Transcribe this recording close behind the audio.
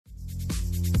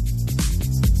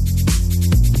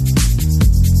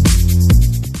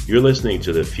You're listening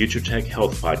to the Future Tech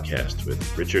Health Podcast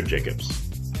with Richard Jacobs.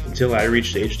 Until I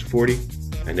reached age 40,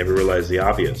 I never realized the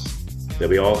obvious, that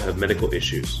we all have medical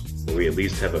issues, or we at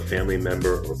least have a family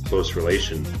member or close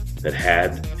relation that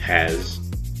had, has,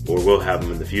 or will have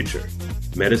them in the future.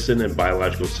 Medicine and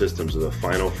biological systems are the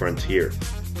final frontier.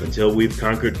 Until we've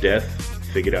conquered death,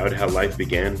 figured out how life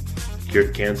began,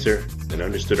 cured cancer, and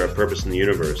understood our purpose in the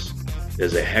universe,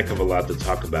 there's a heck of a lot to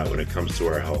talk about when it comes to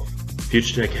our health.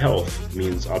 Future Tech Health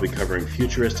means I'll be covering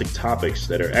futuristic topics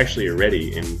that are actually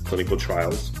already in clinical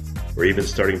trials, or even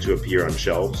starting to appear on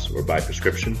shelves or by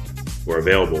prescription, or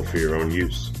available for your own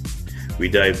use. We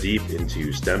dive deep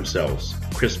into stem cells,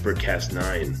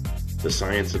 CRISPR-Cas9, the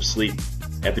science of sleep,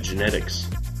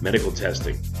 epigenetics, medical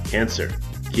testing, cancer,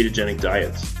 ketogenic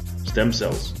diets, stem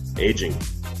cells, aging,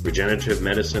 regenerative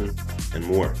medicine, and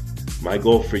more. My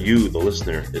goal for you, the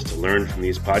listener, is to learn from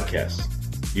these podcasts.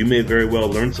 You may very well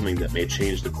learn something that may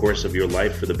change the course of your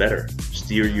life for the better,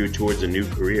 steer you towards a new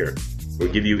career, or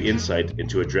give you insight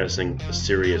into addressing a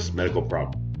serious medical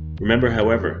problem. Remember,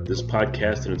 however, this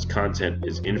podcast and its content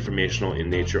is informational in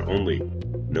nature only.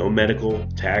 No medical,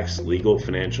 tax, legal,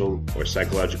 financial, or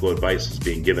psychological advice is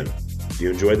being given. If you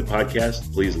enjoy the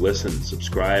podcast, please listen,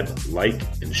 subscribe, like,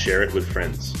 and share it with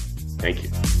friends. Thank you.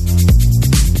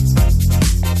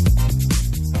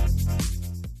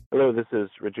 Hello, this is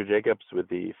Richard Jacobs with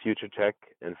the Future Tech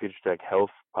and Future Tech Health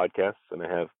podcasts, and I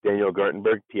have Daniel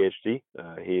Gartenberg, PhD.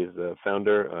 He's the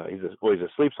founder. He's a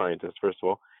sleep scientist, first of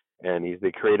all, and he's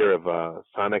the creator of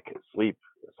Sonic Sleep,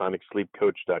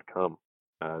 SonicSleepCoach.com.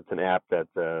 It's an app that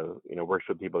works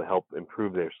with people to help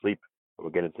improve their sleep. We'll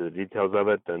get into the details of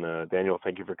it. And Daniel,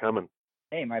 thank you for coming.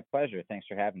 Hey, my pleasure. Thanks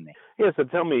for having me. Yeah, so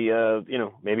tell me,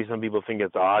 maybe some people think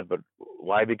it's odd, but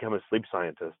why become a sleep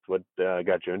scientist? What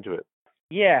got you into it?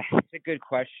 Yeah, it's a good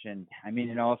question. I mean,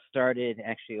 it all started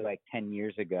actually like 10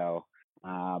 years ago.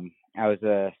 I was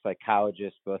a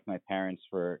psychologist. Both my parents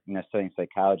were, studying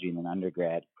psychology in an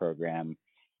undergrad program.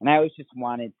 And I always just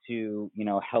wanted to,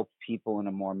 help people in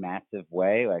a more massive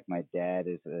way. Like my dad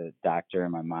is a doctor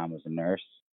and my mom was a nurse.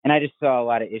 And I just saw a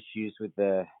lot of issues with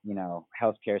the,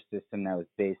 healthcare system that was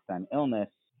based on illness.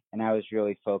 And I was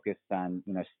really focused on,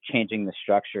 changing the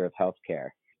structure of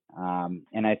healthcare.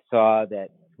 And I saw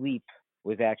that sleep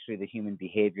was actually the human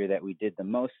behavior that we did the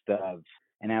most of.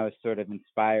 And I was sort of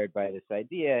inspired by this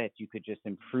idea, if you could just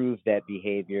improve that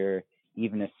behavior,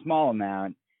 even a small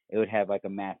amount, it would have like a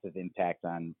massive impact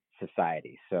on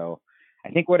society. So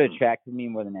I think what attracted me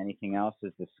more than anything else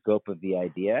is the scope of the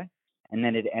idea. And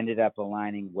then it ended up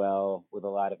aligning well with a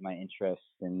lot of my interests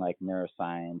in like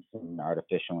neuroscience and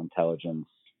artificial intelligence,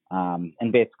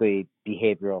 and basically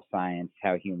behavioral science,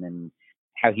 how humans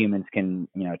can,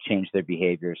 change their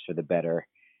behaviors for the better.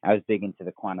 I was big into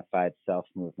the quantified self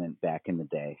movement back in the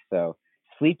day. So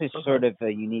sleep is sort of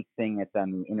a unique thing that's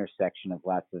on the intersection of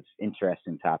lots of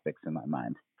interesting topics in my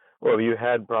mind. Well, have you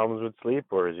had problems with sleep,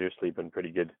 or is your sleeping pretty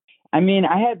good? I mean,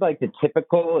 I had like the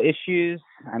typical issues.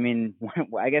 I mean,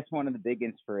 I guess one of the big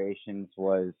inspirations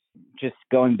was just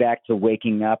going back to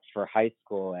waking up for high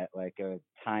school at like a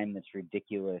time that's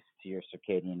ridiculous to your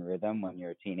circadian rhythm when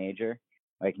you're a teenager.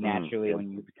 Like naturally,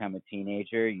 when you become a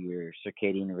teenager, your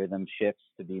circadian rhythm shifts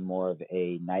to be more of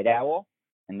a night owl.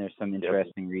 And there's some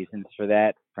interesting reasons for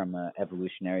that from an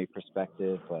evolutionary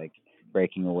perspective, like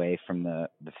breaking away from the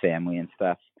family and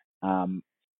stuff.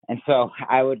 And so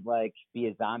I would like be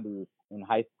a zombie in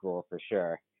high school for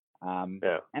sure. And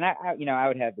I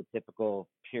would have the typical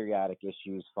periodic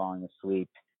issues, falling asleep.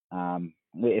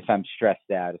 If I'm stressed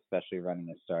out, especially running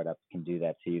a startup can do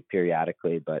that to you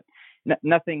periodically, but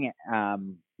nothing,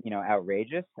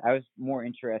 outrageous. I was more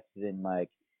interested in like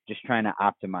just trying to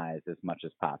optimize as much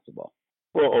as possible.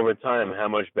 Well, over time, how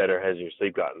much better has your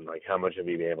sleep gotten? Like, how much have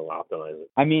you been able to optimize it?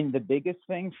 I mean, the biggest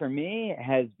thing for me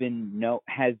has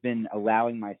been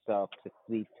allowing myself to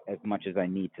sleep as much as I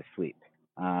need to sleep.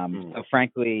 So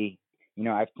frankly,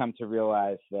 I've come to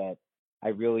realize that I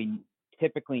really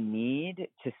typically need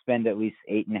to spend at least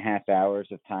 8.5 hours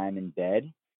of time in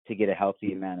bed to get a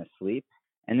healthy amount of sleep.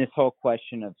 And this whole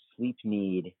question of sleep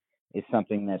need is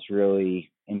something that's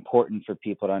really important for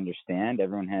people to understand.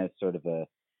 Everyone has sort of a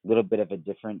little bit of a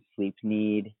different sleep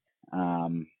need.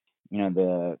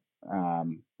 The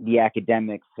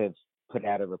academics have put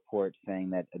out a report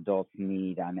saying that adults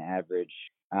need on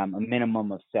average a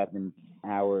minimum of 7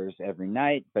 hours every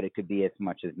night, but it could be as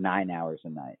much as 9 hours a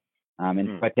night.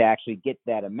 But to actually get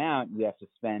that amount, you have to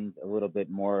spend a little bit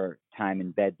more time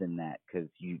in bed than that, because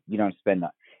you don't spend,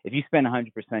 if you spend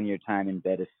 100% of your time in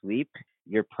bed asleep,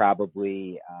 you're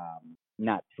probably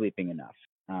not sleeping enough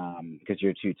because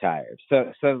you're too tired.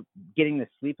 So getting the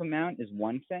sleep amount is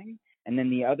one thing. And then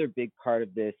the other big part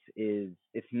of this is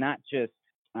it's not just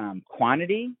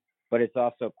quantity, but it's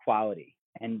also quality.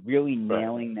 And really Right.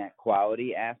 nailing that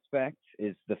quality aspect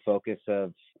is the focus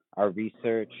of our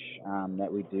research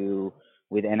that we do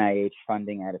with NIH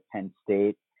funding out of Penn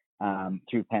State,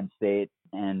 through Penn State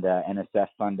and NSF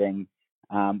funding,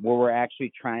 where we're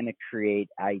actually trying to create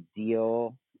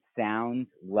ideal sound,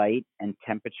 light, and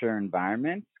temperature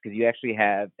environments, because you actually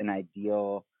have an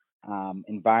ideal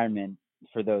environment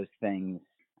for those things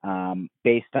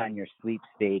based on your sleep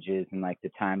stages and like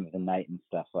the time of the night and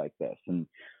stuff like this. And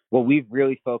what we've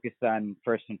really focused on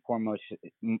first and foremost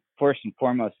in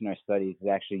our studies is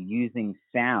actually using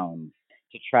sounds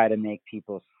to try to make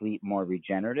people's sleep more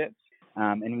regenerative.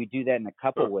 And we do that in a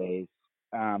couple ways.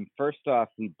 First off,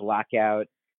 we block out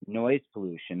noise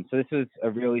pollution. So this was a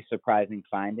really surprising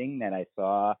finding that I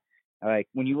saw. Like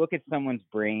when you look at someone's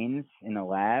brains in a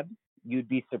lab, you'd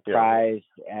be surprised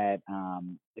at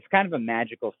it's kind of a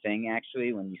magical thing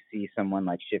actually when you see someone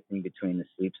like shifting between the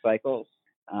sleep cycles.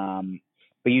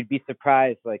 But you'd be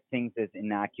surprised, like things as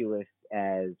innocuous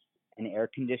as an air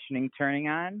conditioning turning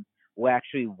on will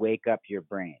actually wake up your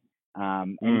brain.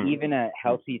 And even a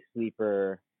healthy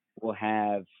sleeper will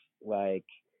have like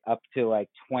up to like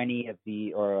 20 of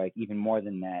the, or like even more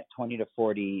than that, 20 to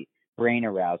 40 brain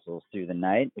arousals through the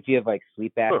night. If you have like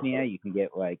sleep apnea, you can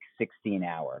get like 60 an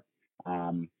hour.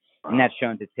 And that's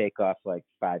shown to take off like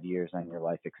 5 years on your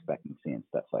life expectancy and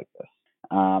stuff like this.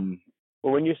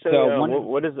 Well, when you say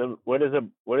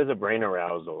what is a brain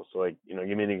arousal? So like,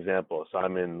 give me an example. So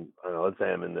I'm in, I don't know, let's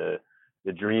say I'm in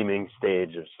the dreaming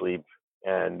stage of sleep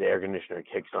and the air conditioner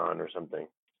kicks on or something.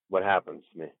 What happens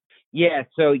to me? Yeah,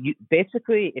 so you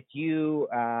basically, if you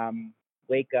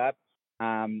wake up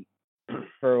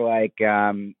for like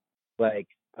a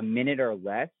minute or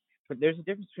less, but there's a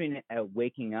difference between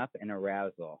waking up and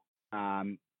arousal.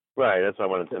 Right, that's what I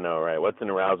wanted to know. Right, what's an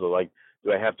arousal? Like,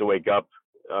 do I have to wake up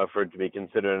for it to be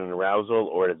considered an arousal,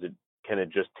 or can it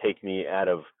just take me out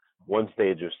of one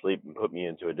stage of sleep and put me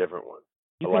into a different one,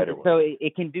 a lighter one? So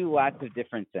it can do lots of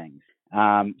different things.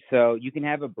 So you can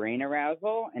have a brain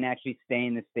arousal and actually stay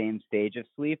in the same stage of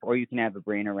sleep, or you can have a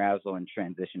brain arousal and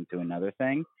transition to another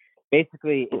thing.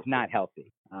 Basically, it's not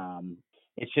healthy.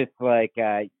 It's just like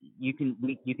you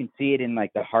can see it in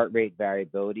like the heart rate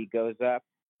variability goes up,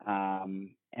 and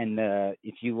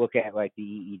if you look at like the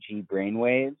EEG brain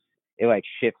waves, it like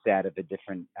shifts out of a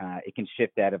different. It can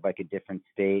shift out of like a different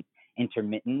state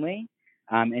intermittently,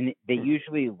 and they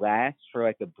usually last for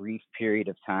like a brief period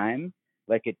of time.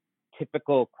 Like a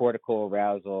typical cortical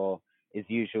arousal is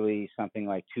usually something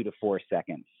like 2 to 4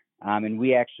 seconds. And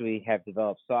we actually have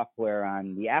developed software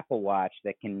on the Apple Watch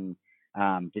that can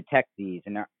detect these.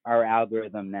 And our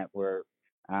algorithm that we're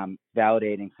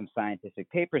validating some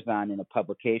scientific papers on in a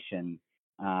publication,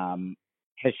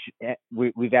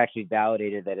 we've actually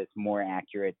validated that it's more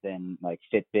accurate than like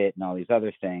Fitbit and all these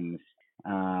other things,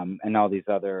 and all these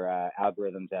other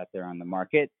algorithms out there on the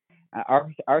market.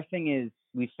 Our thing is,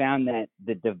 we found that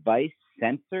the device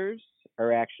sensors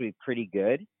are actually pretty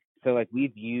good. So like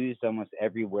we've used almost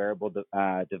every wearable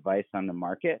device on the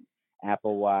market: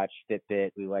 Apple Watch,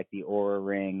 Fitbit. We like the Oura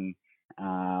Ring,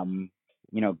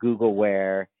 Google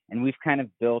Wear, and we've kind of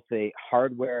built a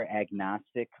hardware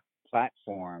agnostic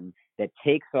platform that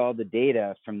takes all the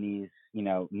data from these,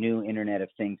 new Internet of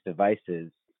Things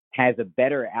devices, has a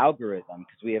better algorithm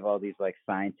because we have all these like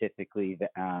scientifically,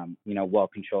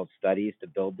 well-controlled studies to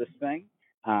build this thing.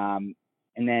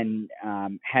 And then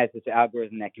has this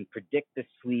algorithm that can predict the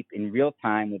sleep in real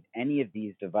time with any of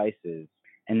these devices,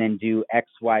 and then do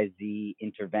XYZ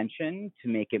intervention to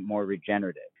make it more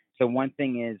regenerative. So one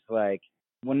thing is like,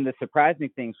 one of the surprising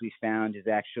things we found is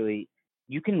actually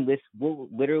we'll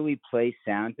literally play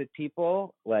sounds at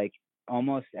people like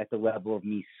almost at the level of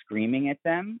me screaming at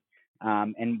them,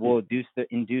 and we'll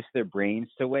induce their brains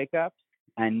to wake up.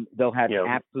 And they'll have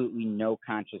absolutely no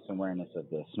conscious awareness of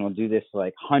this. And we'll do this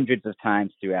like hundreds of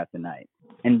times throughout the night.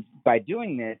 And by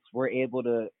doing this, we're able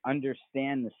to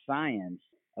understand the science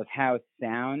of how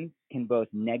sound can both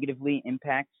negatively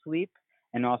impact sleep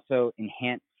and also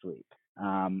enhance sleep.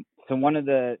 So one of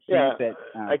the things that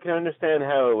I can understand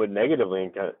how it would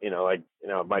negatively,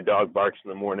 if my dog barks in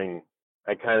the morning,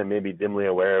 I kind of may be dimly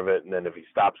aware of it, and then if he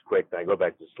stops quick, then I go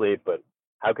back to sleep. But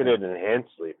how could it enhance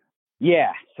sleep?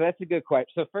 Yeah, so that's a good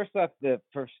question. So first off, to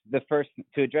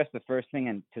address the first thing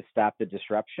and to stop the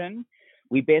disruption,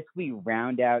 we basically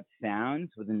round out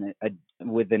sounds with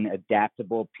an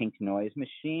adaptable pink noise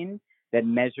machine that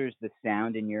measures the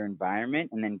sound in your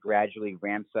environment and then gradually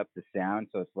ramps up the sound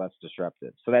so it's less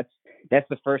disruptive. So that's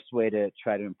the first way to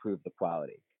try to improve the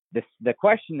quality. The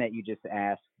question that you just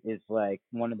asked is like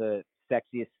one of the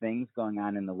sexiest things going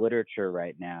on in the literature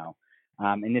right now.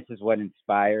 And this is what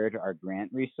inspired our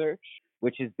grant research,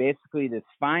 which is basically this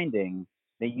finding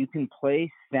that you can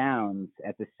play sounds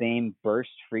at the same burst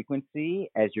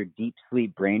frequency as your deep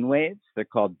sleep brain waves. They're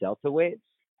called delta waves,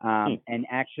 and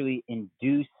actually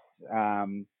induce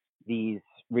these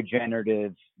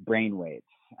regenerative brain waves.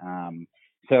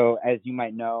 So as you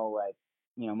might know, like,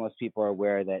 most people are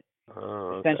aware that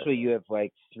essentially you have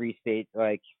like 3 states.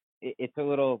 Like it's a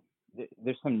little,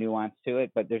 there's some nuance to it,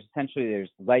 but there's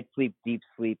light sleep, deep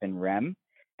sleep, and REM,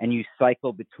 and you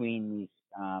cycle between these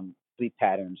sleep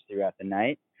patterns throughout the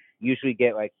night. You usually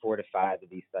get like 4 to 5 of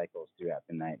these cycles throughout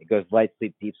the night. It goes light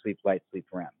sleep,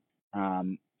 REM.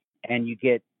 And you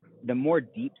get, the more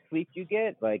deep sleep you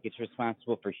get, like it's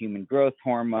responsible for human growth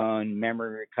hormone,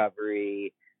 memory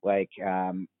recovery, like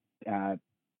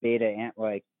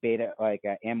amyloid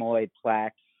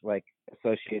plaques, like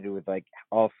associated with like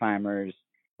Alzheimer's.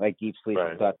 Like deep sleep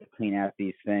is thought to clean out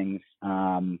these things.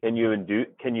 Can you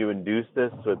induce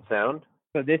this with sound?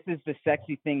 So this is the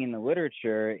sexy thing in the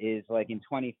literature is like in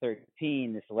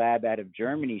 2013, this lab out of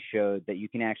Germany showed that you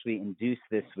can actually induce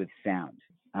this with sound.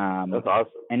 That's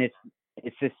awesome. And it's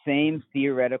the same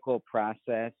theoretical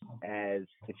process as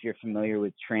if you're familiar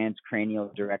with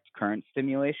transcranial direct current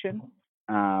stimulation.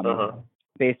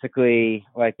 Basically,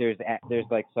 like there's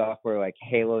like software like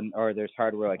Halo, or there's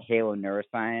hardware like Halo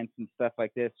Neuroscience and stuff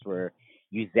like this, where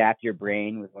you zap your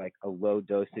brain with like a low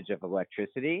dosage of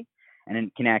electricity, and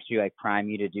it can actually like prime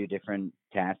you to do different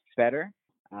tasks better.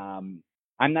 I'm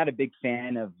not a big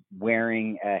fan of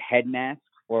wearing a head mask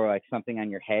or like something on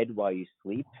your head while you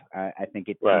sleep. I think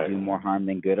it can do more harm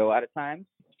than good a lot of times.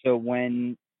 So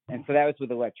that was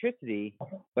with electricity,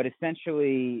 but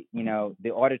essentially,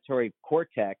 the auditory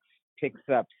cortex picks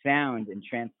up sound and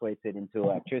translates it into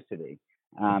electricity.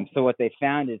 So what they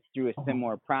found is through a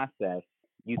similar process,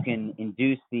 you can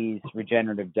induce these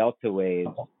regenerative delta waves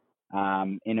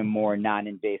in a more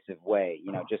non-invasive way,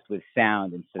 just with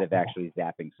sound instead of actually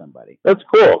zapping somebody. That's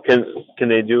cool. Can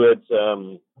they do it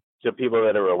to people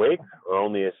that are awake or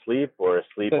only asleep, or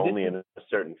asleep only in a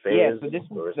certain phase? Yeah, so this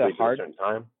or is the hard, at a certain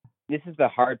time? This is the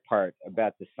hard part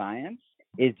about the science,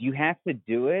 is you have to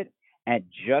do it at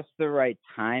just the right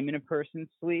time in a person's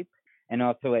sleep and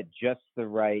also at just the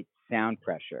right sound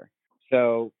pressure.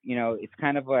 So, it's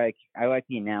kind of like, I like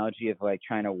the analogy of like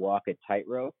trying to walk a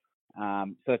tightrope.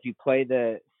 So if you play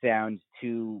the sound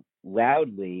too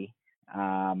loudly,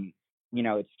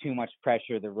 it's too much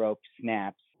pressure, the rope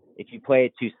snaps. If you play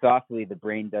it too softly, the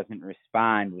brain doesn't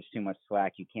respond. There's too much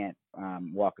slack. You can't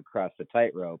walk across the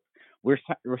tightrope. We're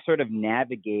sort of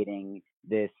navigating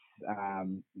this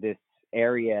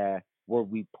area where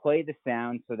we play the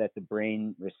sound so that the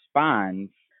brain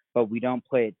responds, but we don't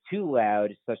play it too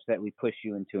loud such that we push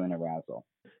you into an arousal.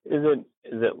 Is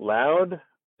it loud?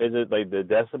 Is it like the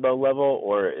decibel level,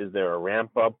 or is there a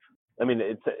ramp up? I mean,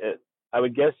 I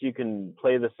would guess you can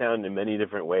play the sound in many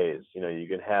different ways. You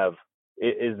can have,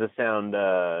 is the sound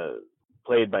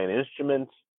played by an instrument,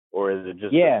 or is it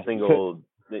just a single?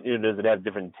 Does it have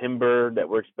different timbre that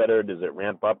works better? Does it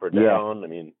ramp up or down? Yeah. I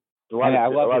mean, there's a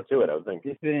lot to it, I would think.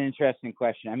 This is an interesting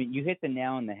question. I mean, you hit the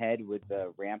nail on the head with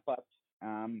the ramp up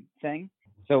thing.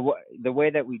 So the way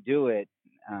that we do it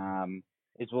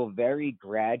is we'll very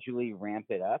gradually ramp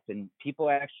it up, and people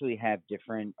actually have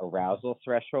different arousal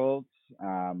thresholds,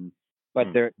 but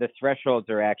the thresholds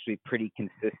are actually pretty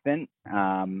consistent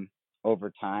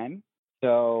over time.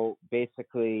 So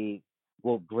basically,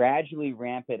 we'll gradually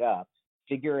ramp it up,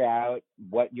 figure out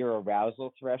what your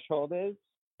arousal threshold is,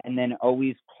 and then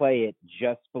always play it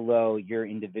just below your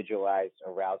individualized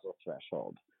arousal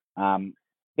threshold.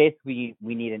 Basically,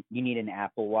 you need an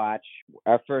Apple Watch.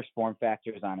 Our first form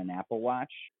factor is on an Apple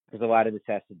Watch, because a lot of this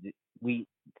has to do,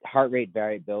 heart rate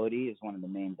variability is one of the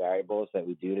main variables that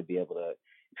we do to be able to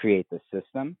create the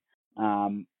system.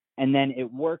 And then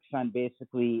it works on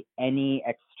basically any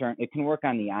external. It can work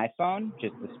on the iPhone,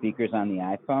 just the speakers on the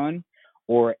iPhone,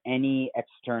 or any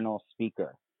external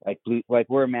speaker. Like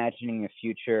we're imagining a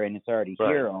future, and it's already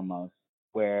here almost,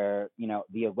 where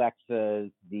the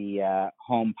Alexas, the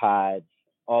HomePods,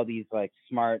 all these like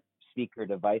smart speaker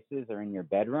devices are in your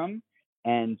bedroom,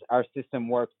 and our system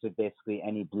works with basically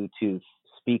any Bluetooth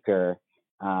speaker.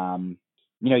 You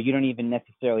don't even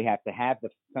necessarily have to have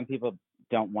some people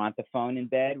don't want the phone in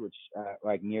bed, which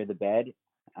like near the bed.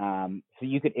 So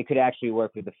it could actually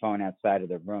work with the phone outside of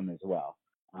the room as well.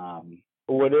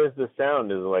 What is the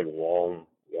sound? Is it like wom,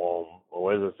 wom, or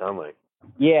what does it sound like?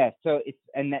 Yeah, so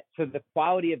the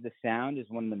quality of the sound is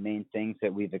one of the main things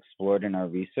that we've explored in our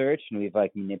research, and we've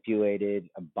like manipulated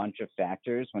a bunch of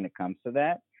factors when it comes to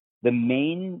that. The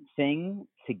main thing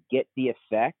to get the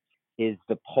effect is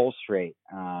the pulse rate.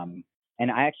 And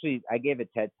I gave a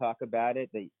TED talk about it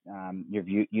that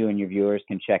you and your viewers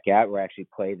can check out, where I actually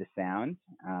play the sound.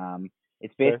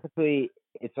 It's basically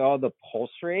it's all the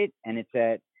pulse rate, and it's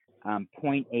at zero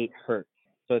point 0.8 hertz.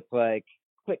 So it's like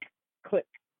click, click,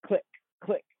 click,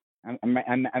 click.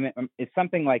 It's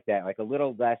something like that, like a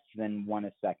little less than 1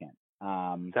 a second.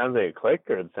 Sounds like a click,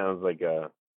 or it sounds like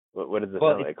a what does it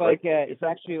well, sound it's like? It's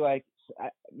actually like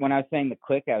when I was saying the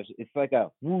click, it's like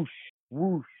a whoosh,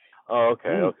 whoosh. Oh,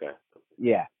 okay, whoosh. okay.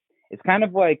 Yeah, it's kind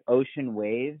of like ocean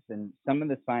waves, and some of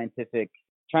the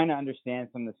trying to understand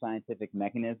some of the scientific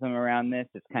mechanism around this.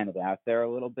 It's kind of out there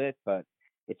a little bit, but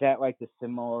it's at like a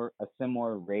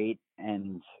similar rate,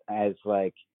 and as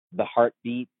like the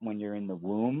heartbeat when you're in the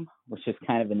womb, which is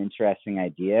kind of an interesting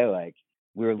idea. Like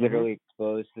we're literally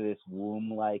exposed to this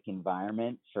womb-like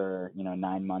environment for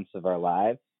 9 months of our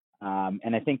lives.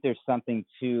 And I think there's something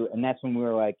to, and that's when we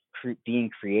were like being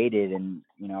created, and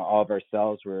all of our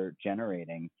cells were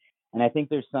generating. And I think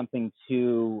there's something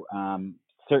to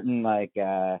certain like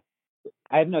I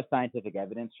have no scientific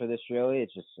evidence for this really.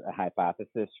 It's just a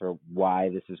hypothesis for why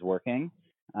this is working.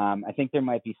 I think there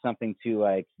might be something to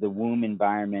like the womb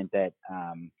environment that,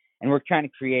 and we're trying to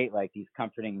create like these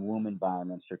comforting womb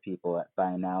environments for people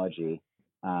by analogy.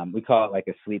 We call it like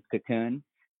a sleep cocoon.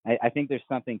 I think there's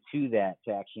something to that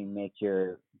to actually make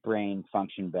your brain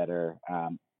function better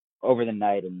over the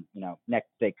night, and next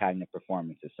day cognitive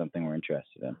performance is something we're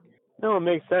interested in. No, it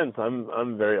makes sense.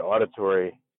 I'm very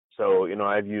auditory, so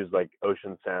I've used like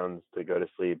ocean sounds to go to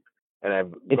sleep, and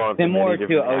it's gone similar through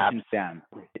many different to ocean sounds.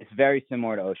 It's very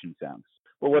similar to ocean sounds.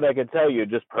 Well, what I could tell you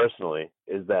just personally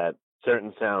is that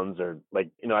certain sounds are like,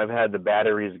 I've had the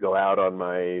batteries go out on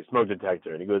my smoke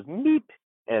detector, and it goes beep,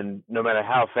 and no matter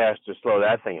how fast or slow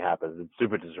that thing happens, it's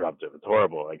super disruptive. It's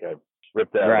horrible. Like I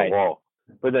ripped it out of the wall.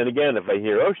 But then again, if I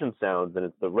hear ocean sounds and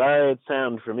it's the right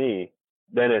sound for me,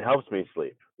 then it helps me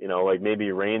sleep. Like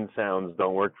maybe rain sounds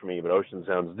don't work for me, but ocean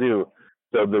sounds do.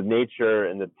 So the nature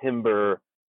and the timbre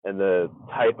and the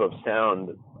type of sound,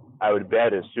 I would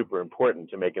bet, is super important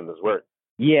to making this work.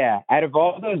 Yeah, out of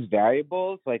all those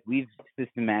variables, like we've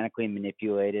systematically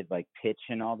manipulated like pitch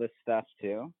and all this stuff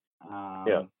too.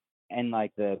 And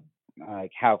like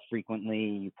like how frequently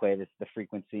you play the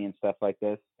frequency and stuff like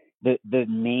this. The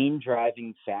main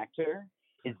driving factor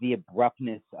is the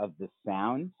abruptness of the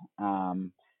sound.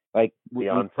 Like we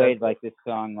played like this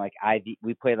song like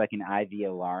we played like an IV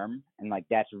alarm, and like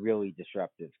that's really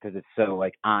disruptive because it's so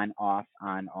like on off.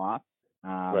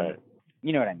 Right.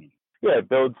 You know what I mean? Yeah, it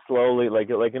builds slowly, like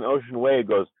an ocean wave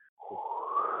goes,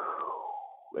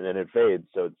 and then it fades.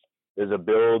 So there's a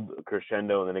build, a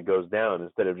crescendo, and then it goes down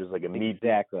instead of just like a meat.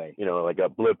 Exactly. Like a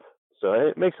blip. So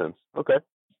it makes sense. Okay.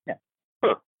 Yeah.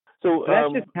 Huh. So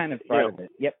that's just kind of part of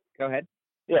it. Yep. Go ahead.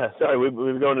 Yeah. Sorry, we've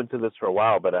been going into this for a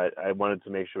while, but I wanted to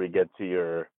make sure we get to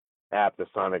your app, the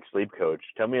Sonic Sleep Coach.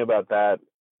 Tell me about that.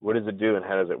 What does it do, and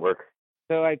how does it work?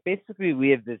 So basically we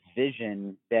have this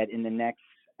vision that in the next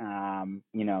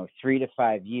 3 to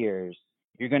 5 years,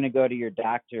 you're going to go to your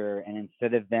doctor, and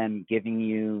instead of them giving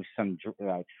you some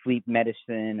sleep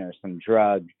medicine or some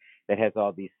drug that has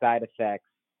all these side effects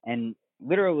and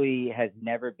literally has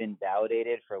never been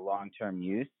validated for long-term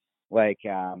use, like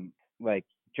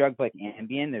drugs like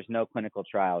Ambien, there's no clinical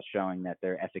trials showing that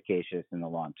they're efficacious in the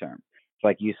long term. It's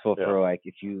like useful for like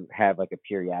if you have like a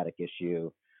periodic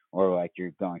issue or like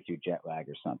you're going through jet lag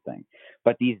or something.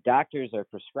 But these doctors are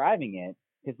prescribing it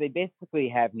because they basically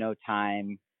have no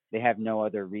time. They have no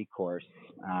other recourse.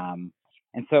 And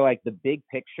so like the big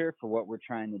picture for what we're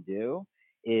trying to do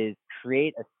is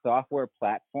create a software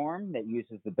platform that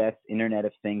uses the best Internet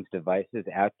of Things devices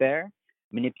out there,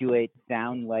 manipulates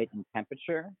sound, light, and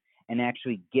temperature, and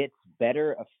actually gets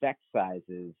better effect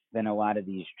sizes than a lot of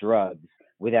these drugs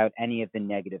without any of the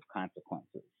negative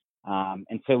consequences.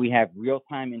 And so we have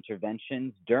real-time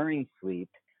interventions during sleep.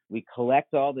 We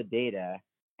collect all the data,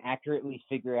 accurately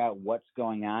figure out what's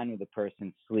going on with a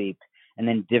person's sleep, and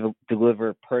then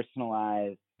deliver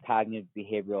personalized cognitive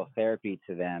behavioral therapy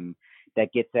to them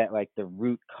that gets at like the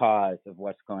root cause of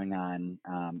what's going on,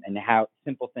 and how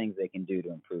simple things they can do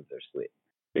to improve their sleep.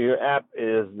 Your app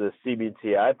is the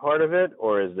CBTI part of it,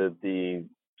 or is it the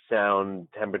sound,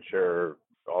 temperature,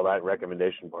 all that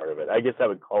recommendation part of it? I guess I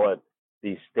would call it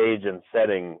the stage and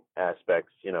setting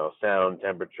aspects, sound,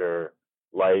 temperature,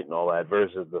 light, and all that,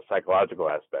 versus the psychological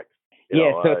aspects. So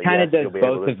it kind of does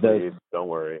both of those. Don't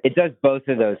worry. It does both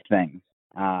of those things.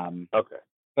 Okay.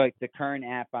 Like the current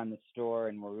app on the store,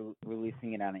 and we're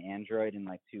releasing it on Android in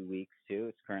like 2 weeks too.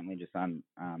 It's currently just on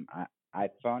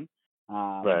iPhone,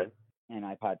 right, and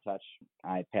iPod Touch,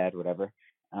 iPad, whatever.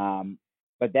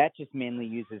 But that just mainly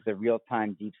uses the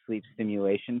real-time deep sleep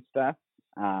stimulation stuff.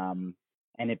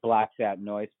 And it blocks out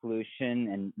noise pollution.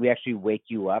 And we actually wake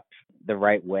you up the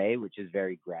right way, which is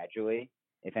very gradually.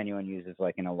 If anyone uses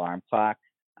like an alarm clock,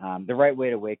 the right way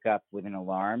to wake up with an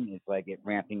alarm is like it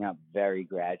ramping up very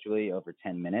gradually over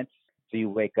 10 minutes. So you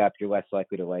wake up, you're less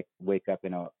likely to like wake up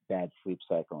in a bad sleep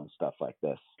cycle and stuff like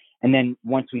this. And then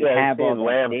once we have all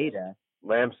that data,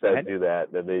 lamps that do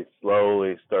that they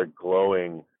slowly start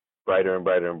glowing brighter and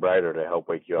brighter and brighter to help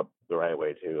wake you up the right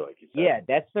way too, like you said. Yeah,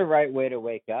 that's the right way to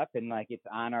wake up, and like it's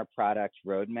on our product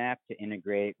roadmap to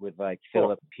integrate with like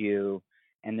Philip Hue,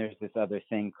 and there's this other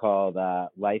thing called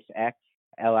LifeX,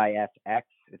 LIFX.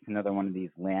 It's another one of these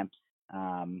lamps.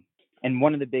 And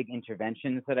one of the big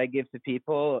interventions that I give to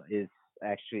people is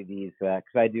actually these, because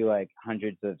I do like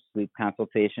hundreds of sleep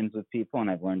consultations with people, and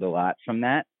I've learned a lot from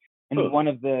that. And one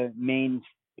of the main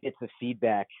bits of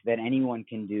feedback that anyone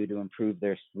can do to improve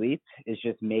their sleep is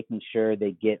just making sure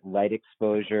they get light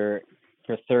exposure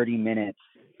for 30 minutes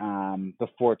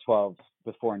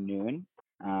before noon.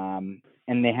 And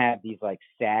they have these like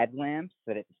SAD lamps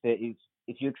that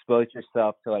if you expose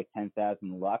yourself to like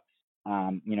 10,000 lux,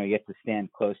 you have to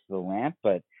stand close to the lamp.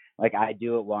 But like I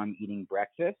do it while I'm eating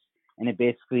breakfast, and it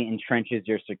basically entrenches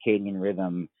your circadian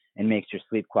rhythm and makes your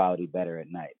sleep quality better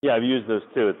at night. Yeah, I've used those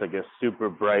too. It's like a super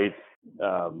bright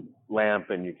lamp,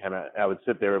 and I would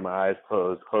sit there with my eyes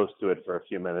closed, close to it for a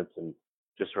few minutes and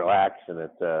just relax. And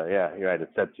it's you're right, it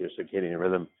sets your circadian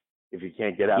rhythm. If you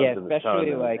can't get out into the sun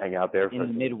and like hang out there in the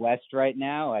Midwest right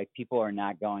now, like people are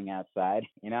not going outside,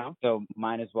 so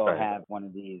might as well have one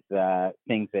of these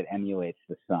things that emulates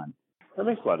the sun. That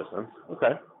makes a lot of sense.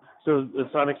 Okay. So the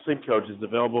Sonic Sleep Coach is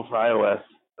available for iOS.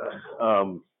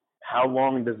 How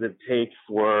long does it take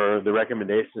for the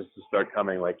recommendations to start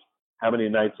coming? Like, how many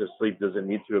nights of sleep does it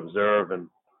need to observe? And,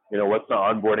 what's the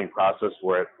onboarding process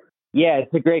for it? Yeah,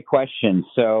 it's a great question.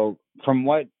 So from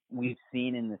what we've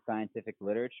seen in the scientific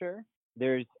literature,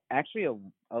 there's actually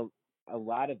a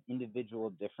lot of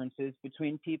individual differences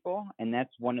between people. And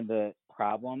that's one of the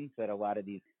problems that a lot of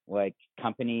these like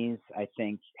companies, I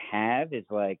think, have is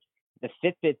like the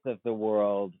Fitbits of the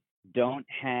world don't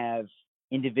have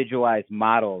individualized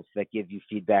models that give you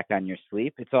feedback on your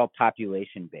sleep. It's all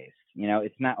population based.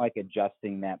 It's not like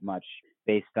adjusting that much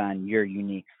based on your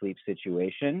unique sleep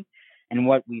situation. And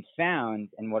what we've found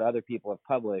and what other people have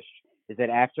published is that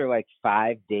after like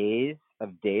 5 days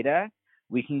of data,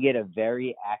 we can get a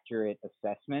very accurate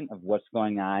assessment of what's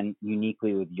going on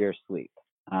uniquely with your sleep.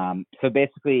 So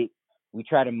basically, we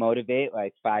try to motivate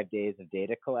like 5 days of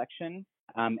data collection.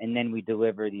 And then we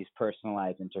deliver these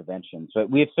personalized interventions. So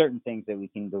we have certain things that we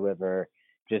can deliver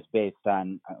just based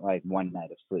on like one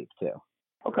night of sleep too.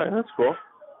 Okay, that's cool.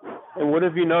 And what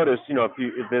have you noticed?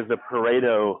 If there's a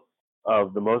Pareto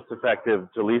of the most effective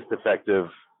to least effective,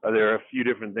 are there a few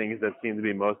different things that seem to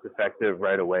be most effective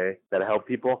right away that help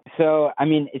people? So,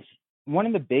 it's one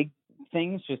of the big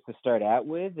things just to start out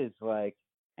with is like,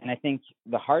 and I think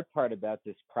the hard part about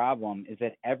this problem is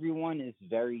that everyone is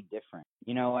very different.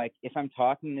 Like if I'm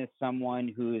talking to someone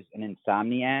who's an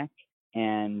insomniac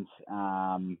and,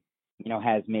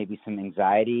 has maybe some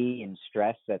anxiety and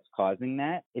stress that's causing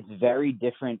that, it's very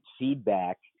different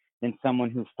feedback than someone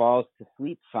who falls to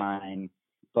sleep fine,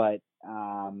 but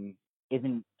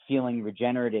isn't feeling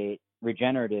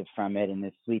regenerative from it and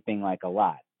is sleeping like a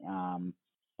lot.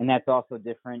 And that's also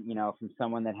different, from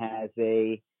someone that has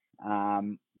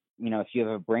if you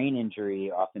have a brain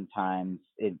injury, oftentimes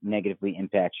it negatively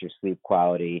impacts your sleep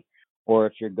quality. Or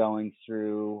if you're going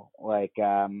through like,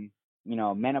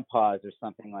 menopause or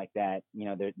something like that,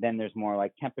 then there's more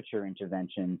like temperature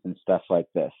interventions and stuff like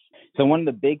this. So one of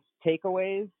the big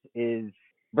takeaways is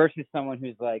versus someone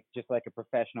who's like just like a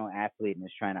professional athlete and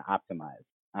is trying to optimize.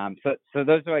 So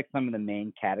those are like some of the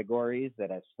main categories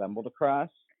that I've stumbled across,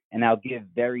 and I'll give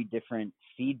very different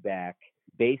feedback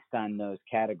based on those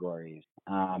categories.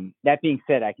 That being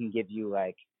said, I can give you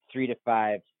like 3 to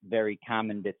 5 very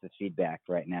common bits of feedback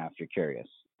right now if you're curious.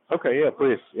 Okay, yeah,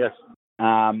 please. Yes.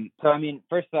 So,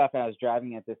 first off, I was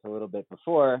driving at this a little bit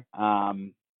before.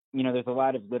 There's a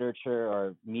lot of literature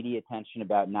or media attention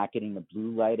about not getting the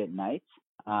blue light at night.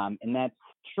 And that's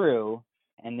true.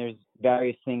 And there's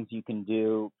various things you can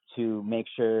do to make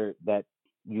sure that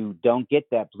you don't get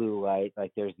that blue light.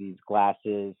 Like there's these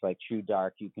glasses, like True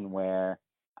Dark, you can wear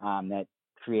that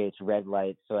creates red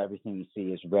light. So everything you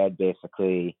see is red,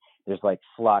 basically. There's like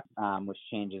Flux, which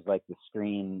changes like the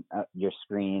screen, your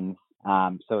screen.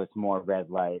 So it's more red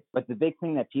light. But the big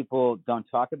thing that people don't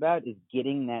talk about is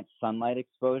getting that sunlight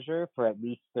exposure for at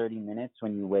least 30 minutes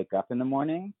when you wake up in the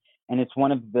morning. And it's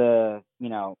one of the,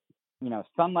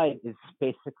 sunlight is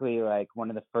basically like one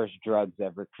of the first drugs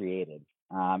ever created,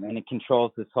 and it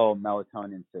controls this whole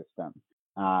melatonin system,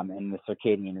 and the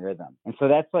circadian rhythm. And so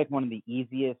that's like one of the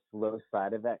easiest low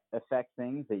side effect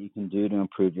things that you can do to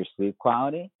improve your sleep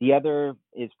quality. The other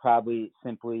is probably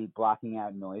simply blocking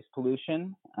out noise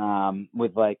pollution,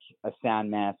 with like a sound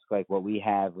mask like what we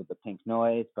have with the pink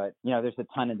noise. But, there's a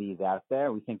ton of these out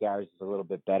there. We think ours is a little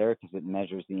bit better because it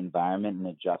measures the environment and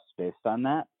adjusts based on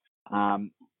that.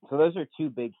 So those are two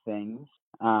big things.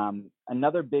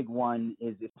 Another big one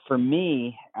is for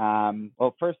me,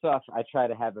 well, first off, I try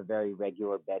to have a very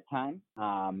regular bedtime.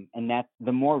 And that's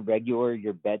the more regular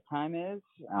your bedtime is,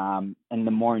 and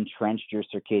the more entrenched your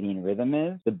circadian rhythm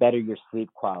is, the better your sleep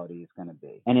quality is going to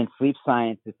be. And in sleep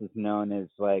science, this is known as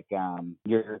like,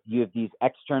 you have these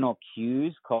external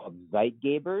cues called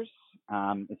Zeitgebers.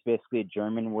 It's basically a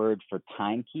German word for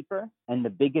timekeeper. And the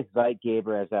biggest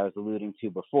Zeitgeber, as I was alluding to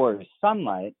before, is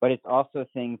sunlight, but it's also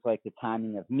things like the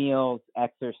timing of meals,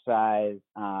 exercise,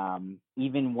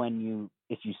 even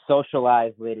if you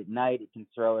socialize late at night, it can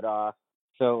throw it off.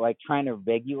 So like trying to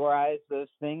regularize those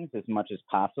things as much as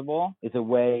possible is a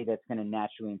way that's going to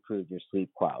naturally improve your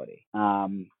sleep quality.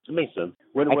 It makes sense.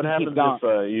 What happens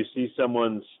if you see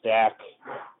someone stack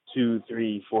 2,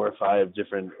 3, 4, 5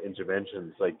 different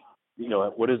interventions? Like,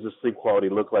 what does the sleep quality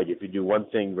look like if you do one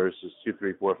thing versus 2,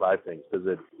 3, 4, 5 things? Does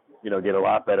it, get a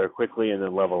lot better quickly and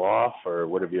then level off, or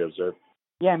what have you observed?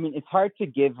 Yeah, it's hard to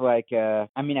give I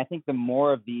think the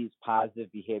more of these positive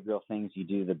behavioral things you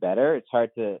do, the better. It's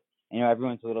hard to,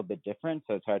 everyone's a little bit different,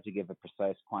 so it's hard to give a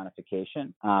precise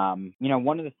quantification.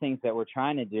 One of the things that we're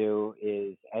trying to do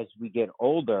is as we get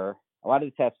older, a lot of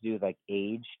this has to do with like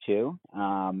age too.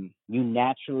 You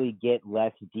naturally get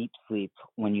less deep sleep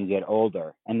when you get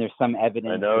older, and there's some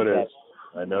evidence.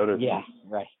 I noticed. Yeah,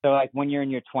 right. So like when you're in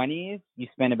your 20s, you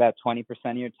spend about 20%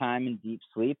 of your time in deep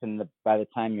sleep, and by the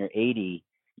time you're 80,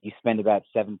 you spend about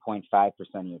 7.5%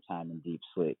 of your time in deep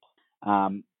sleep.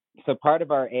 So part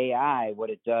of our AI, what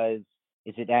it does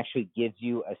is it actually gives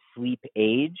you a sleep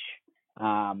age,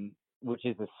 which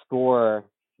is a score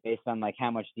based on like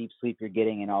how much deep sleep you're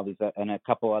getting and all these and a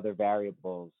couple other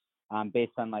variables,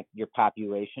 based on like your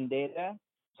population data.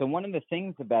 So one of the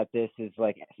things about this is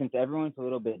like, since everyone's a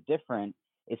little bit different,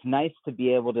 it's nice to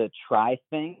be able to try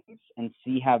things and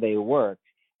see how they work,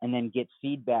 and then get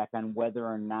feedback on whether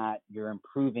or not you're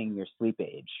improving your sleep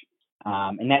age.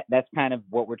 And that's kind of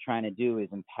what we're trying to do, is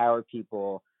empower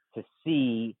people to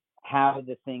see how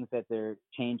the things that they're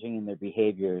changing in their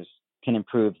behaviors can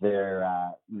improve their,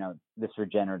 this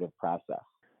regenerative process.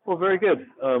 Well, very good.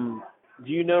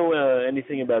 Do you know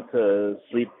anything about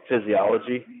sleep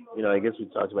physiology? I guess we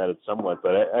talked about it somewhat,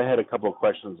 but I had a couple of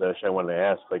questions that I wanted to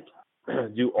ask. Like,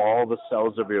 do all the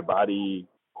cells of your body,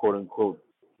 quote unquote,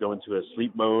 go into a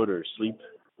sleep mode or sleep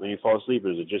when you fall asleep,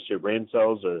 or is it just your brain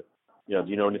cells, or do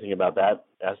you know anything about that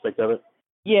aspect of it?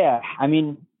 Yeah,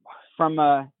 from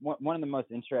one of the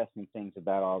most interesting things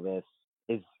about all this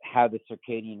is how the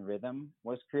circadian rhythm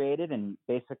was created. And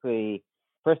basically,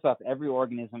 first off, every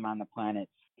organism on the planet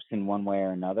in one way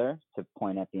or another, to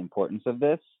point at the importance of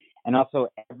this. And also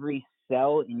every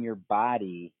cell in your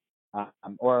body,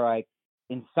 or like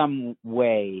in some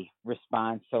way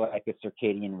responds to like a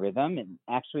circadian rhythm. And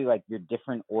actually like your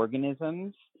different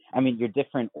organs,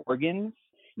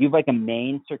 you have like a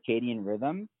main circadian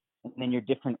rhythm, and then your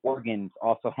different organs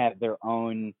also have their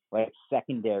own like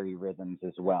secondary rhythms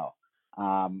as well.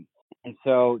 And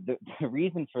so the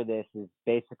reason for this is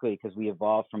basically because we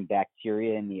evolved from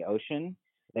bacteria in the ocean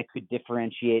that could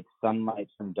differentiate sunlight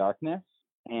from darkness.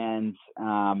 And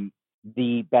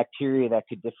the bacteria that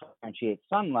could differentiate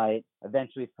sunlight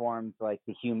eventually formed like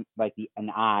an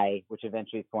eye, which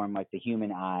eventually formed like the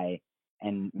human eye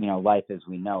and, life as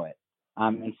we know it.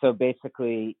 And so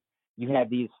basically you have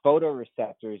these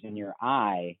photoreceptors in your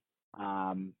eye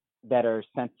that are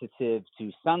sensitive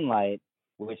to sunlight,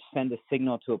 which send a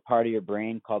signal to a part of your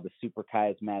brain called the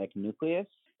suprachiasmatic nucleus,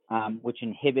 which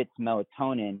inhibits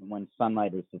melatonin when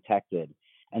sunlight is detected.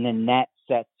 And then that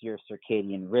sets your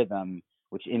circadian rhythm,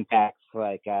 which impacts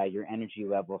like your energy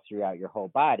level throughout your whole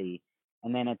body.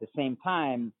 And then at the same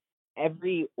time,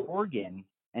 every organ,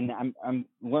 and I'm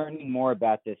learning more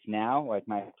about this now, like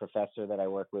my professor that I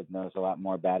work with knows a lot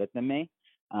more about it than me.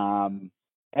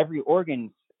 Every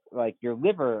organ, like your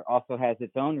liver, also has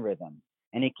its own rhythm.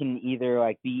 And it can either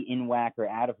like be in whack or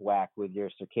out of whack with your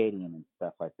circadian and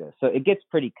stuff like this. So it gets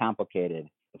pretty complicated,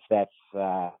 if that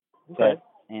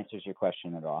answers your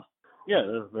question at all. Yeah,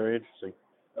 that's very interesting.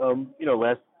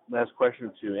 Last question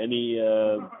or two.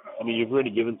 You've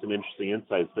already given some interesting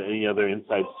insights, but any other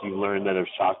insights you learned that have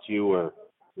shocked you or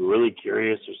were really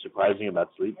curious or surprising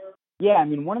about sleep? Yeah, I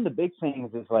mean, one of the big things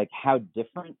is like how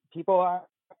different people are.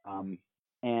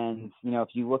 And, if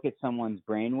you look at someone's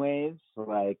brain waves,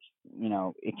 like,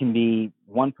 it can be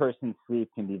one person's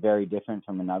sleep can be very different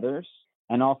from another's.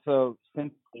 And also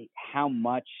simply how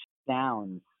much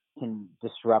sound can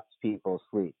disrupt people's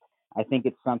sleep. I think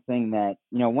it's something that,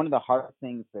 one of the hard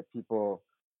things that people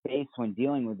face when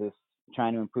dealing with this,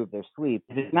 trying to improve their sleep,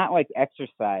 is it's not like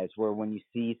exercise where when you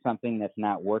see something that's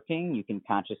not working, you can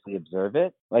consciously observe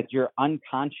it. Like you're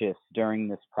unconscious during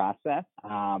this process.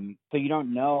 So you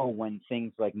don't know when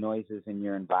things like noises in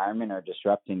your environment are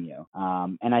disrupting you.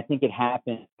 And I think it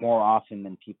happens more often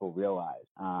than people realize.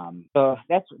 So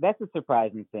that's a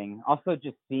surprising thing. Also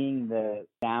just seeing the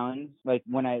sounds, like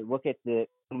when we look at the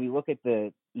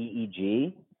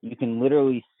EEG, you can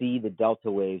literally see the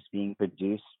delta waves being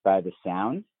produced by the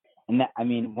sound. And that, I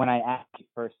mean, when I actually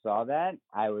first saw that,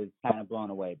 I was kind of blown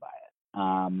away by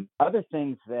it. Other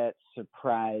things that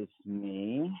surprised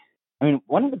me,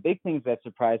 one of the big things that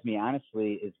surprised me,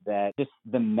 honestly, is that just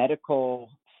the medical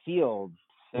field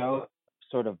so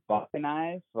sort of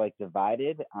balkanized, like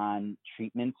divided on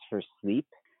treatments for sleep.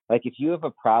 Like if you have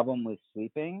a problem with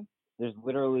sleeping, there's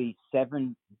literally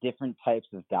 7 different types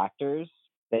of doctors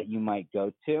that you might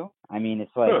go to. I mean,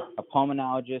 it's like a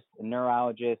pulmonologist, a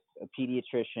neurologist, a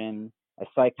pediatrician, a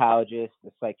psychologist, a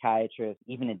psychiatrist,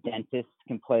 even a dentist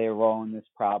can play a role in this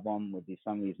problem with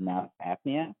some of these mouth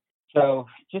apnea. So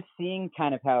just seeing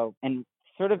kind of how, and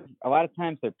sort of a lot of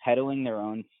times they're peddling their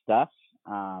own stuff.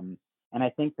 And I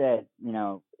think that,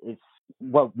 it's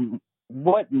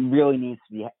what really needs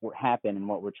to happen and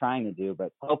what we're trying to do,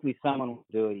 but hopefully someone will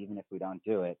do it even if we don't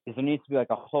do it, is there needs to be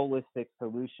like a holistic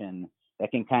solution that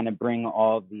can kind of bring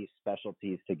all of these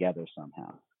specialties together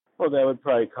somehow. Well, that would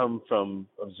probably come from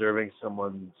observing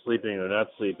someone sleeping or not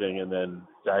sleeping and then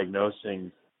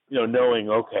diagnosing, knowing,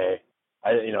 okay,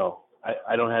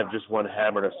 I don't have just one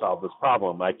hammer to solve this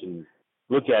problem. I can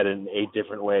look at it in 8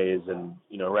 different ways and,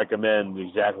 recommend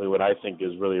exactly what I think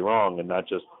is really wrong and not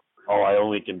just, I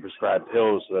only can prescribe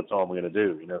pills, so that's all I'm going to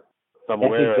do, So I'm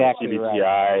aware of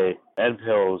CBTI and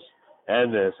pills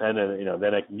and this, and then,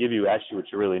 then I can give you actually what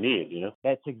you really need,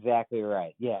 That's exactly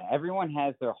right. Yeah, everyone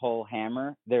has their own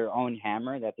hammer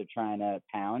that they're trying to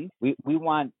pound. We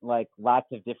want like lots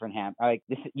of different hammers. Like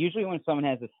usually when someone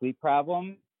has a sleep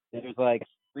problem, there's like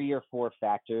 3 or 4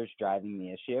 factors driving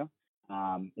the issue.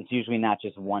 It's usually not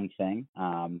just one thing.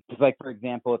 It's like, for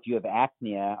example, if you have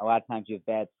apnea, a lot of times you have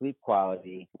bad sleep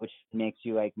quality, which makes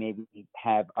you like maybe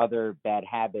have other bad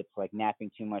habits like napping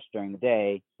too much during the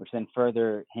day, which then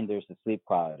further hinders the sleep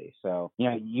quality. So,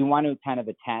 you want to kind of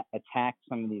attack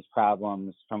some of these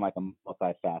problems from like a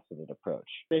multifaceted approach.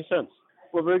 Makes sense.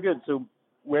 Well, very good. So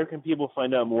where can people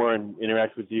find out more and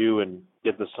interact with you and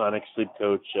get the Sonic Sleep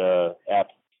Coach app?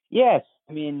 Yes.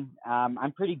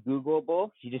 I'm pretty Googleable.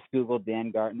 If you just Google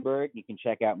Dan Gartenberg, you can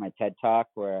check out my TED Talk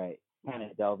where I kind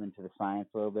of delve into the science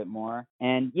a little bit more.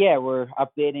 And yeah, we're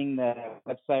updating the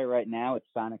website right now. It's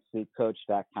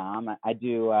sonicsleepcoach.com. I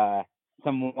do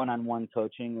some one-on-one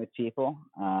coaching with people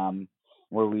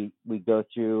where we go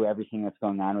through everything that's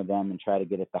going on with them and try to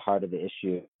get at the heart of the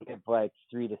issue. We have like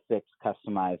 3 to 6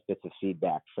 customized bits of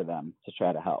feedback for them to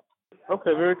try to help.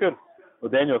 Okay, very good. Well,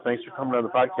 Daniel, thanks for coming on the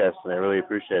podcast, and I really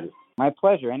appreciate it. My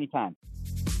pleasure. Anytime.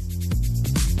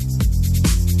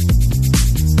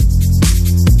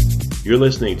 You're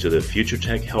listening to the Future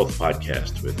Tech Health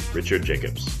Podcast with Richard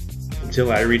Jacobs.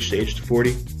 Until I reached age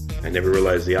 40, I never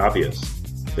realized the obvious,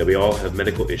 that we all have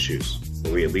medical issues,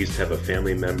 or we at least have a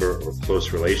family member or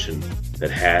close relation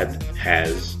that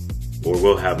has, or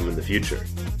will have them in the future.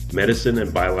 Medicine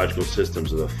and biological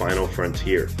systems are the final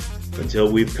frontier.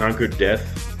 Until we've conquered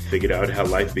death, figured out how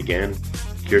life began,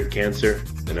 cured cancer,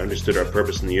 and understood our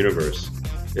purpose in the universe,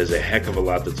 there's a heck of a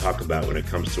lot to talk about when it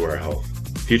comes to our health.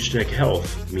 Future Tech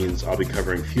Health means I'll be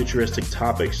covering futuristic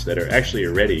topics that are actually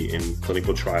already in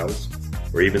clinical trials,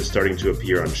 or even starting to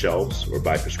appear on shelves or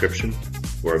by prescription,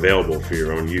 or available for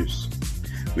your own use.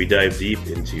 We dive deep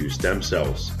into stem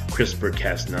cells,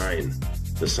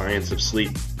 CRISPR-Cas9, the science of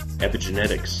sleep,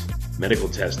 epigenetics, medical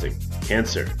testing,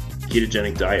 cancer,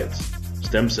 ketogenic diets,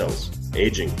 stem cells,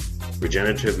 aging,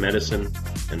 regenerative medicine,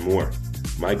 and more.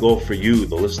 My goal for you,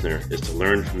 the listener, is to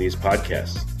learn from these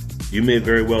podcasts. You may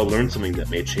very well learn something that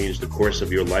may change the course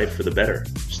of your life for the better,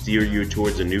 steer you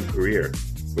towards a new career,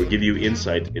 or give you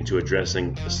insight into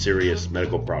addressing a serious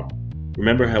medical problem.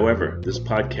 Remember, however, this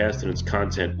podcast and its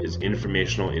content is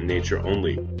informational in nature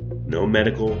only. No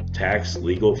medical, tax,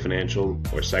 legal, financial,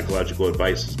 or psychological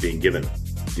advice is being given.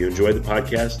 If you enjoyed the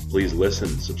podcast, please listen,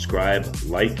 subscribe,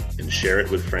 like, and share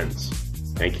it with friends.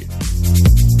 Thank you.